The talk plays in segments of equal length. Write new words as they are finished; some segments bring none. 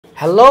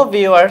Hello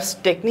viewers,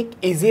 technique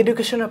easy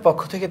এডুকেশনের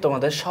পক্ষ থেকে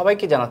তোমাদের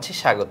সবাইকে জানাচ্ছি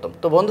স্বাগতম।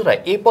 তো বন্ধুরা,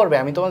 এই পর্বে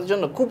আমি তোমাদের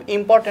জন্য খুব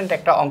ইম্পর্ট্যান্ট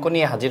একটা অঙ্ক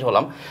নিয়ে হাজির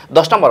হলাম,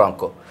 10 নম্বর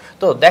অঙ্ক।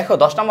 তো দেখো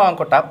 10 নম্বর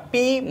অঙ্কটা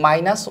পি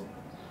মাইনাস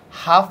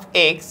হাফ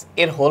এক্স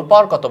এর হোল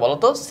পাওয়ার কত বলো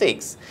তো 6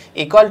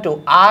 equal to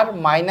R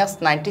minus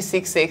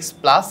 96x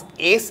plus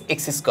S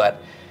x square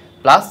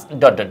plus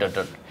dot dot dot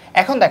dot.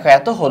 এখন দেখো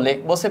এত হলে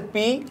বসে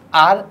পি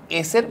আর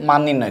এস এর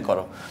মান নির্ণয়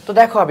করো। তো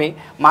দেখো আমি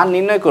মান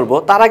নির্ণয় করব,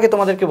 তার আগে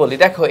তোমাদেরকে বলি,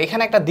 দেখো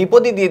এখানে একটা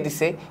দ্বিপদী দিয়ে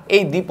দিছে,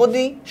 এই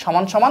দ্বিপদী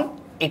সমান সমান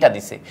এটা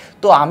দিছে।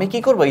 তো আমি কি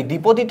করব, এই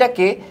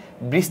দ্বিপদীটাকে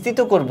বিস্তৃত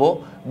করব,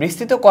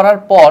 বিস্তৃত করার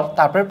পর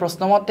তারপরে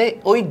প্রশ্ন মতে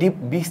ওই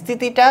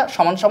বিস্তৃতিটা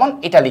সমান সমান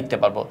এটা লিখতে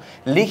পারবো।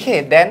 লিখে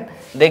দেন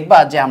দেখবা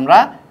যে আমরা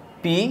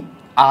পি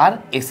আর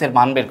এস এর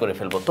মান বের করে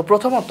ফেলবো। তো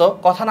প্রথমত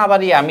কথা না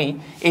বাড়িয়ে আমি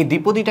এই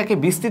দ্বিপদীটাকে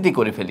বিস্তৃতি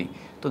করে ফেলি।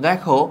 তো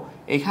দেখো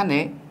এখানে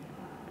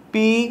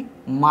পি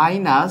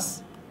মাইনাস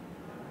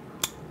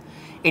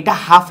এটা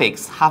হাফ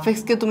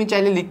এক্সকে তুমি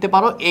চাইলে লিখতে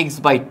পারো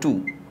x/2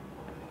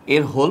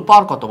 এর হোল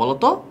পাওয়ার কত বলো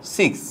তো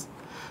 6।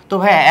 তো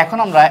ভাই এখন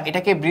আমরা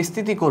এটাকে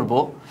বিস্তৃতি করব।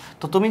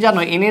 তো তুমি জানো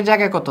n এর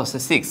জায়গায় কত আছে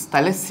 6,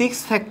 তাহলে 6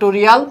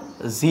 ফ্যাক্টোরিয়াল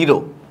 0,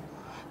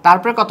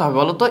 তারপরে কত হবে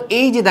বলো তো,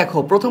 এই যে দেখো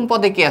প্রথম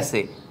পদে কি আছে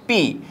p,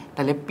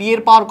 তাহলে p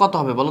এর পাওয়ার কত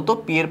হবে বলো তো,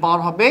 p এর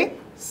পাওয়ার হবে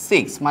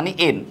 6 মানে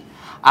n।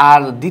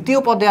 আর দ্বিতীয়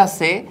পদে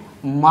আছে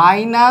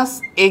মাইনাস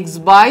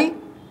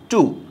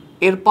x/2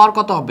 এর পাওয়ার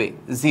কত হবে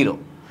 0।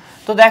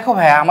 তো দেখো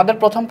ভাইয়া আমাদের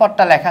প্রথম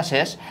পদটা লেখা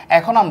শেষ।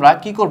 এখন আমরা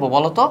কি করব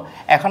বলো তো,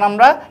 এখন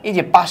আমরা এই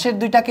যে পাশের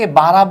দুইটাকে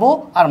বাড়াবো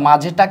আর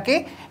মাঝেটাকে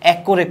এক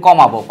করে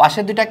কমাবো,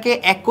 পাশের দুইটাকে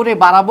এক করে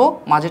বাড়াবো,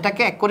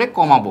 মাঝেটাকে এক করে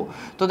কমাবো।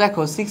 তো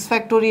দেখো 6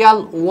 ফ্যাক্টোরিয়াল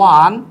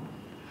 1,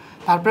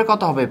 তারপরে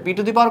কত হবে পি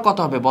টু দি পাওয়ার কত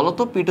হবে বলো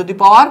তো, পি টু দি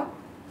পাওয়ার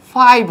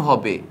 5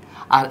 হবে।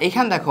 আর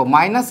এখানে দেখো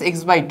মাইনাস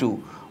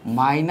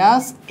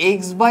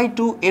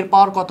x/2 এর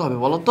পাওয়ার কত হবে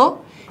বলো তো,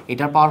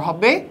 এটার পাওয়ার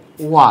হবে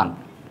 1।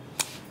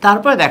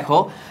 তারপরে দেখো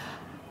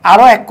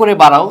আরও এক করে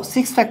বাড়াও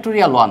 6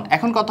 ফ্যাক্টোরিয়াল 1,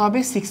 এখন কত হবে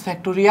 6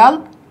 ফ্যাক্টোরিয়াল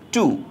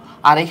 2।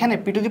 আর এখানে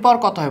পি টু দি পাওয়ার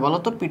কত হয় বলো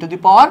তো, পি টু দি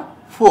পাওয়ার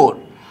 4।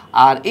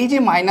 আর এই যে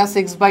মাইনাস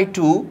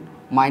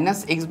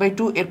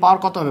x/2 এর পাওয়ার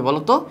কত হবে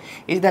বলো তো,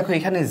 এই যে দেখো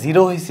এখানে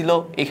 0 হয়েছিল,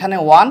 এখানে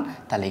 1,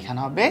 তাহলে এখানে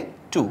হবে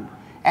 2।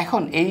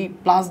 এখন এই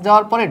প্লাস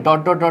দেওয়ার পরে ডট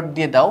ডট ডট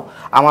দিয়ে দাও,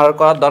 আমার আর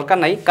করার দরকার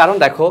নাই, কারণ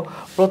দেখো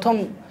প্রথম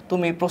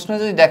তুমি প্রশ্নে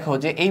যদি দেখো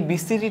যে এই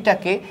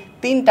বিস্তৃতিটাকে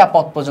 3টা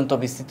পদ পর্যন্ত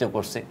বিস্তৃত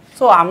করছে,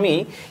 সো আমি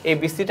এই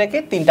বিস্তৃতিটাকে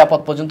 3টা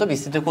পদ পর্যন্ত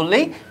বিস্তৃত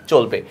করলেই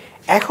চলবে।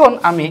 এখন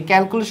আমি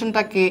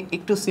ক্যালকুলেশনটাকে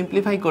একটু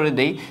সিম্পলিফাই করে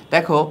দেই।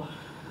 দেখো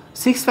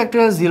 6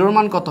 ফ্যাক্টোরিয়াল 0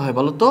 মান কত হয়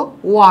বলো তো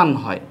 1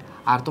 হয়।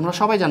 আর তোমরা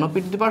সবাই জানো পি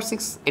টু দি পাওয়ার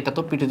 6, এটা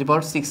তো পি টু দি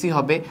পাওয়ার 6ই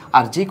হবে।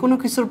 আর যে কোনো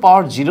কিছুর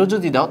পাওয়ার 0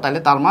 যদি দাও তাহলে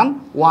তার মান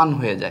 1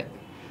 হয়ে যায়।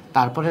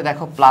 তারপরে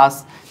দেখো প্লাস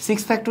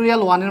 6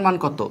 ফ্যাক্টোরিয়াল 1 এর মান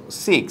কত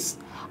 6,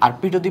 আর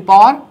পি টু দি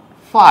পাওয়ার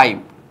 5।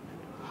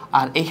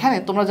 আর এখানে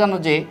তোমরা জানো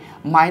যে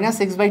মাইনাস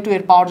x/2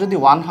 এর পাওয়ার যদি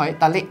 1 হয়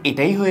তাহলে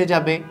এটাই হয়ে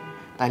যাবে,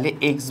 তাহলে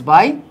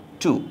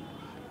x/2।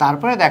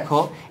 তারপরে দেখো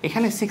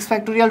এখানে 6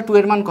 ফ্যাক্টোরিয়াল 2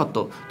 এর মান কত,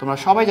 তোমরা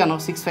সবাই জানো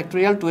 6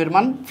 ফ্যাক্টোরিয়াল 2 এর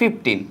মান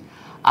 15।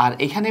 আর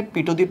এখানে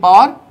পি টু দি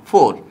পাওয়ার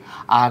 4।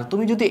 আর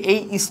তুমি যদি এই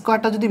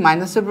স্কোয়ারটা যদি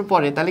মাইনাসের উপর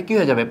পড়ে তাহলে কি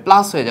হয়ে যাবে,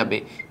 প্লাস হয়ে যাবে।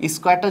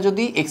 স্কোয়ারটা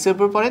যদি x এর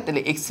উপর পড়ে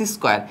তাহলে x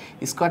স্কোয়ার,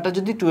 স্কোয়ারটা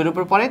যদি 2 এর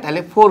উপর পড়ে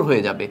তাহলে 4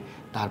 হয়ে যাবে,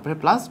 তারপরে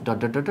plus dot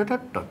dot dot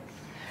dot dot.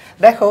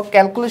 দেখো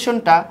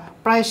ক্যালকুলেশনটা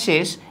প্রায়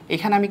শেষ।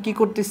 এখানে আমি কি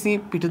করতেছি,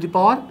 পি টু দি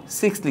পাওয়ার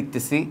 6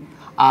 লিখতেছি।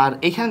 আর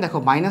এখানে দেখো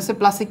মাইনাসে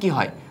প্লাসে কি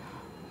হয়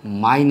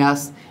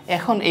মাইনাস।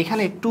 এখন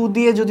এখানে 2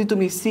 দিয়ে যদি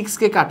তুমি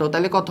 6কে কাটো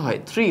তাহলে কত হয়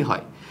 3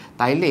 হয়,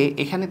 তাইলে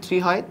এখানে 3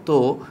 হয়, তো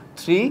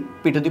 3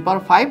 P to the power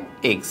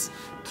 5x,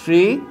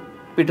 3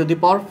 P to the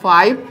power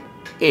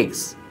 5x।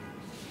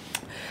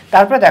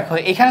 তারপরে দেখো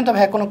এখানে তো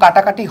ভাই কোনো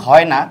কাটাকাটি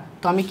হয় না,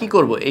 তো আমি কি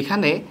করব,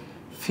 এখানে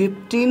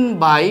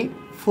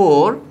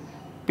 15/4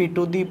 P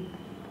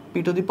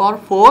to the power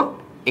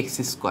 4x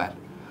square.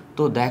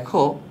 তো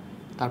দেখো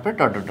তারপরে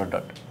ডট ডট ডট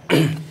ডট।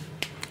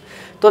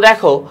 তো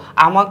দেখো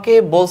আমাকে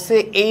বলছে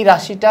এই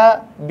রাশিটা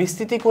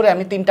বিস্তৃতি করে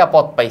আমি 3টা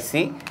পদ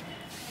পাইছি।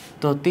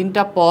 তো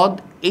 3টা পদ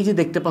এই যে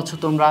দেখতে পাচ্ছ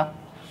তোমরা।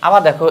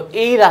 আবার দেখো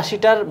এই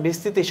রাশিটার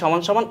বিস্তৃতি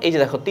সমান সমান এই যে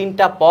দেখো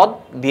 3টা পদ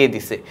দিয়ে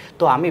দিছে।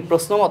 তো আমি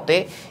প্রশ্ন মতে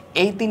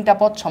এই 3টা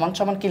পদ সমান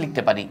সমান কি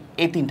লিখতে পারি,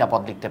 এই 3টা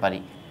পদ লিখতে পারি।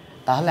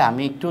 তাহলে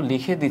আমি একটু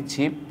লিখে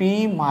দিচ্ছি, পি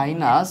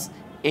মাইনাস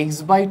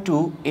x/2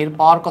 এর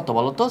পাওয়ার কত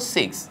বলো তো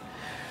 6।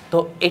 তো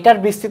এটার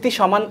বিস্তৃতি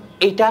সমান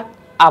এইটা,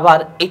 আবার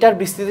এটার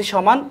বিস্তৃতি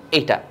সমান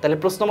এইটা, তাহলে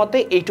প্রশ্ন মতে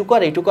এইটুকু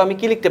আর এইটুকু আমি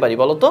কি লিখতে পারি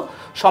বলো তো,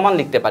 সমান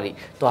লিখতে পারি।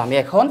 তো আমি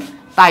এখন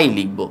তাই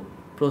লিখব।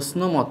 প্রশ্ন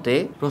মতে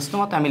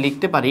আমি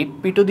লিখতে পারি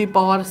P to the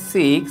power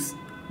 6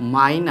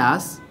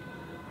 minus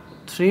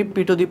 3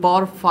 P to the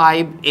power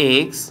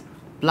 5x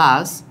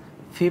plus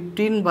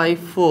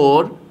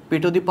 15/4 P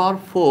to the power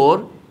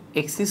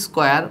 4x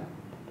square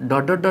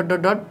dot dot dot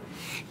dot dot.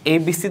 এই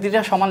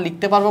বিস্তৃতিটা সমান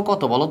লিখতে পারবো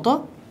কত বলো তো,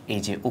 এই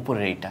যে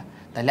উপরের এইটা,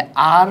 তাহলে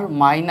আর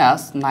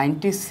minus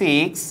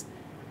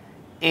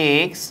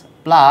 96x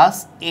plus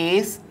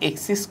S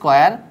x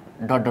square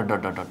dot dot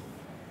dot dot.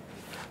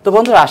 তো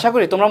বন্ধুরা আশা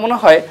করি তোমরা মনে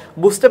হয়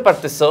বুঝতে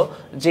পারতেছো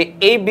যে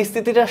এই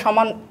বিস্তৃতিটা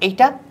সমান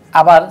এইটা,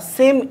 আবার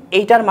সেম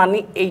এইটার মানে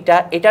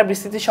এটার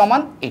বিস্তৃতি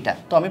সমান এটা,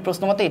 তো আমি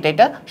প্রশ্ন মতে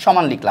এটা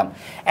সমান লিখলাম।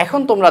 এখন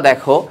তোমরা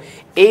দেখো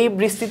এই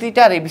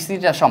বিস্তৃতিটা আর এই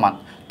বিস্তৃতিটা সমান,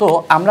 তো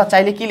আমরা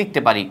চাইলে কি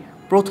লিখতে পারি,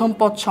 প্রথম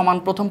পদ সমান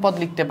প্রথম পদ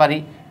লিখতে পারি।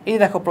 এই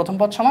দেখো প্রথম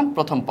পদ সমান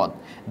প্রথম পদ,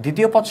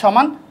 দ্বিতীয় পদ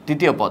সমান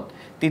দ্বিতীয় পদ,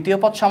 তৃতীয়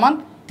পদ সমান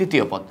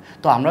তৃতীয় পদ।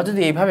 তো আমরা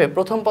যদি এইভাবে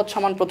প্রথম পদ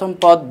সমান প্রথম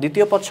পদ,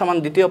 দ্বিতীয় পদ সমান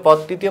দ্বিতীয় পদ,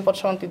 তৃতীয় পদ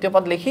সমান তৃতীয়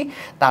পদ লিখি,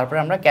 তারপরে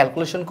আমরা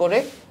ক্যালকুলেশন করে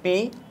পি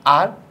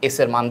আর এস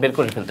এর মান বের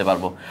করে ফেলতে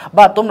পারবো।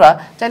 বা তোমরা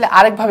চাইলে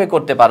আরেকভাবে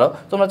করতে পারো,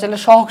 তোমরা চাইলে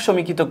সহগ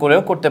সমীকৃত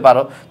করেও করতে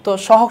পারো। তো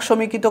সহগ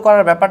সমীকৃত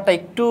করার ব্যাপারটা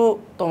একটু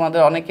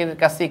তোমাদের অনেকের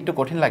কাছে একটু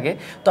কঠিন লাগে,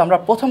 তো আমরা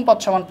প্রথম পদ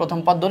সমান প্রথম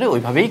পদ ধরে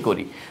ওইভাবেই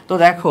করি। তো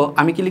দেখো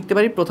আমি কি লিখতে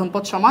পারি, প্রথম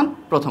পদ সমান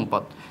প্রথম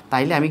পদ,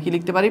 তাইলে আমি কি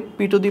লিখতে পারি,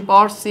 P to the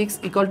power 6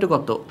 equal to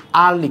কত,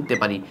 আর লিখতে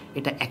পারি,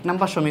 এটা 1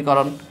 নম্বর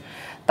সমীকরণ।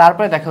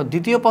 তারপরে দেখো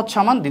দ্বিতীয় পদ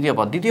সমান দ্বিতীয়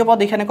পদ, দ্বিতীয় পদ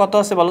এখানে কত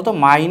আছে বলো তো,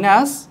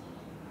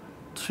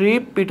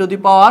 -3 P to the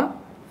power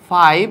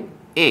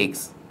 5x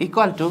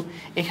equal to,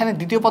 এখানে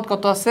দ্বিতীয় পদ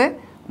কত আছে,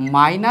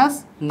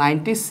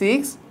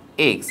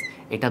 -96x,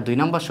 এটা 2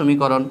 নম্বর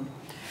সমীকরণ।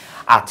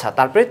 আচ্ছা,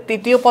 তারপরে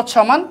তৃতীয় পদ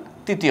সমান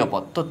তৃতীয়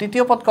পদ, তো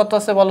তৃতীয় পদ কত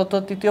আছে বলো তো,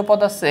 তৃতীয় পদ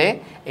আছে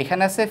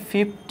এখানে আছে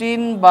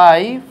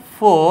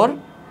 15/4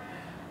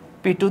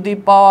 P to the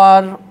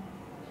power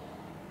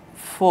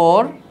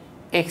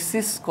 4x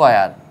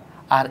square,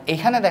 আর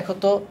এখানে দেখো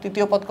তো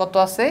তৃতীয় পদ কত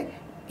আছে,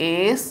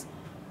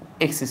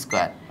 s(x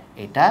স্কোয়ার),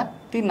 এটা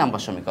 3 নম্বর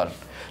সমীকরণ।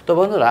 তো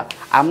বন্ধুরা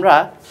আমরা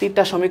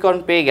 3টা সমীকরণ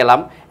পেয়ে গেলাম।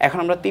 এখন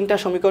আমরা 3টা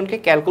সমীকরণকে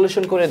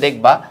ক্যালকুলেশন করে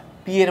দেখবা,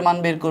 পি এর মান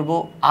বের করব,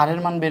 আর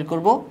এর মান বের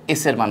করব,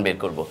 এস এর মান বের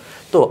করব।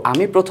 তো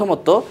আমি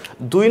প্রথমত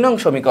 2 নং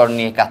সমীকরণ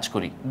নিয়ে কাজ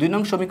করি। 2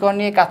 নং সমীকরণ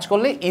নিয়ে কাজ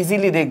করলে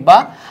ইজিলি দেখবা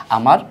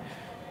আমার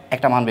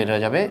একটা মান বের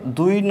হয়ে যাবে,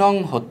 2 নং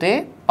হতে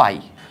পাই।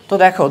 তো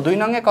দেখো 2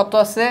 নং এ কত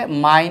আছে,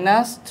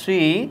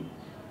 -3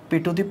 P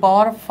to the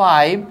power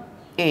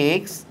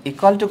 5x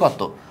equal to কত,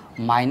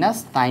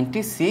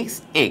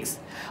 -96x।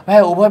 ভাই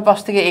উভয় পাশ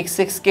থেকে x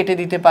কেটে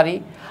দিতে পারি,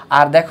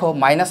 আর দেখো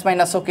মাইনাস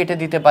মাইনাসও কেটে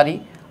দিতে পারি,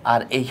 আর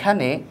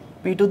এইখানে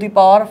পি টু দি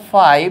পাওয়ার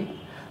 5,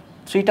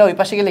 3টা ওই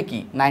পাশে গেলে কি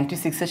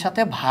 96 এর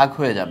সাথে ভাগ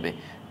হয়ে যাবে।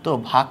 তো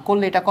ভাগ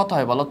করলে এটা কত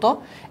হয় বলো তো,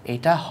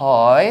 এটা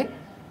হয়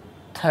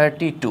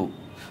 32।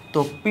 তো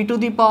P to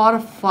the power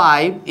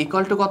 5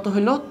 equal to কত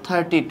হলো,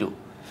 32।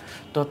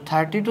 তো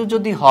 32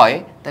 যদি হয়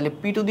তাহলে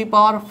পি টু দি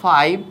পাওয়ার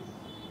 5,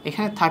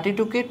 এখানে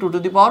 32কে 2 টু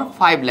দি পাওয়ার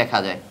 5 লেখা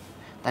যায়,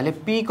 তাহলে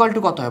পি ইকুয়াল টু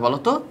কত হয় বলো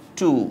তো,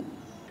 2।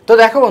 তো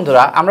দেখো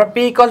বন্ধুরা আমরা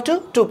পি ইকুয়াল টু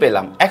 2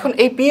 পেলাম। এখন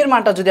এই পি এর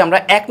মানটা যদি আমরা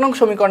 1 নং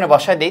সমীকরণে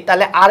বসাই দিই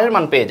তাহলে আর এর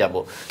মান পেয়ে যাব।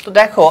 তো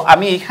দেখো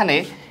আমি এখানে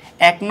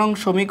 1 নং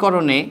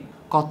সমীকরণে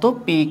কত,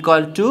 পি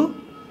ইকুয়াল টু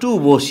 2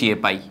 বসিয়ে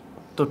পাই।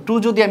 তো 2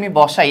 যদি আমি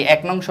বসাই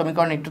 1 নং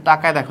সমীকরণে, একটু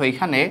তাকায় দেখো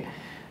এখানে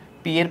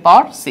পি এর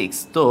পাওয়ার 6,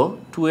 তো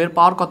 2 এর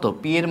পাওয়ার কত,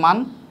 পি এর মান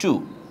 2,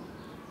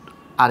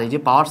 আর এই যে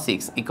পাওয়ার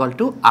 6 ইকুয়াল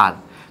টু আর।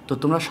 তো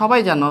তোমরা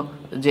সবাই জানো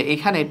যে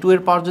এখানে 2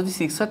 এর পাওয়ার যদি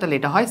 6 হয় তাহলে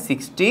এটা হয়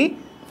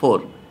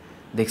 64।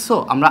 দেখছো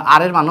আমরা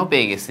আর এর মানও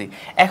পেয়ে গেছি।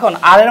 এখন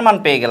আর এর মান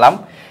পেয়ে গেলাম,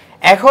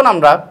 এখন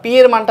আমরা পি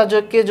এর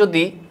মানটাকে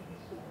যদি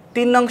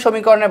 3 নং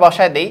সমীকরণে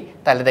বসায় দেই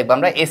তাহলে দেখব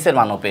আমরা এস এর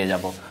মানও পেয়ে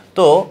যাব।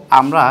 তো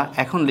আমরা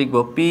এখন লিখব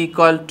পি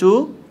ইকুয়াল টু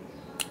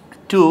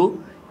 2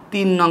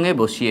 3 নংয়ে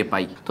বসিয়ে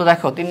পাই। তো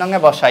দেখো 3 নংয়ে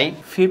বসাই,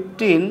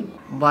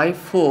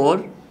 15/4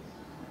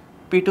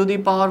 P to the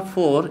power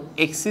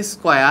 4x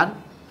square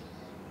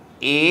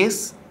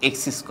x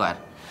square.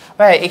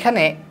 ভাই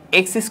এখানে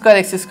x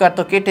স্কোয়ার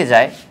তো কেটে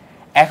যায়।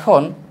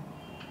 এখন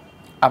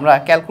আমরা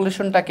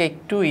ক্যালকুলেশনটাকে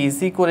একটু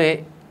ইজি করে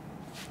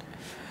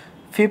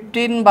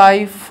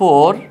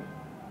 15/4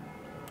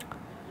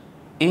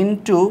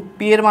 ইন্টু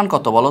পি এর মান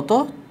কত বলো তো,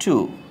 2,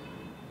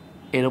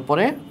 এর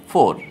উপরে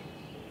 4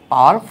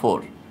 পাওয়ার 4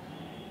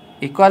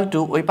 ইকুয়াল টু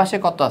ওই পাশে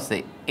কত আছে,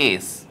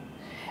 s।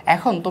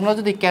 এখন তোমরা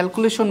যদি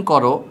ক্যালকুলেশন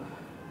করো,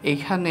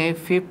 এখানে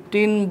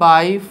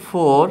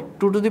 15/4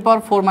 2 টু দি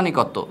পাওয়ার 4 মানে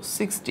কত,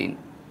 16,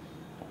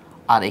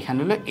 আর এখানে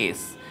হলো s।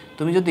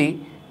 তুমি যদি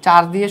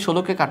 4 দিয়ে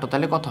 16কে কাটো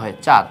তাহলে কত হয়,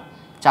 4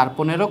 4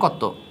 15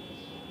 কত,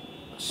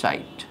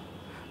 60।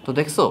 তো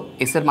দেখছো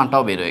এস এর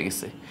মানটাও বের হয়ে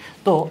গেছে।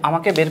 তো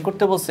আমাকে বের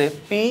করতে বলছে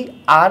পি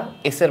আর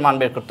এস এর মান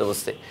বের করতে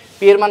বলছে।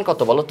 পি এর মান কত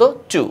বলো তো,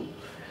 2।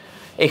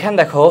 এখানে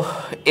দেখো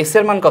এস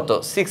এর মান কত,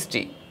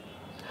 60,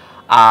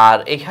 আর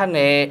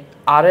এখানে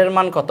আর এর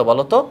মান কত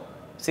বলো তো,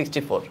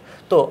 64।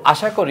 তো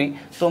আশা করি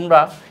তোমরা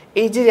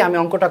এই যে আমি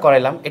অঙ্কটা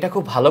করাইলাম এটা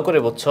খুব ভালো করে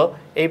বুঝছো।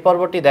 এই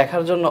পর্বটি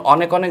দেখার জন্য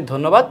অনেক অনেক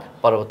ধন্যবাদ।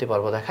 পরবর্তী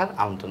পর্ব দেখার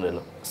আমন্ত্রণ রইল।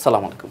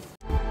 আসসালামু আলাইকুম।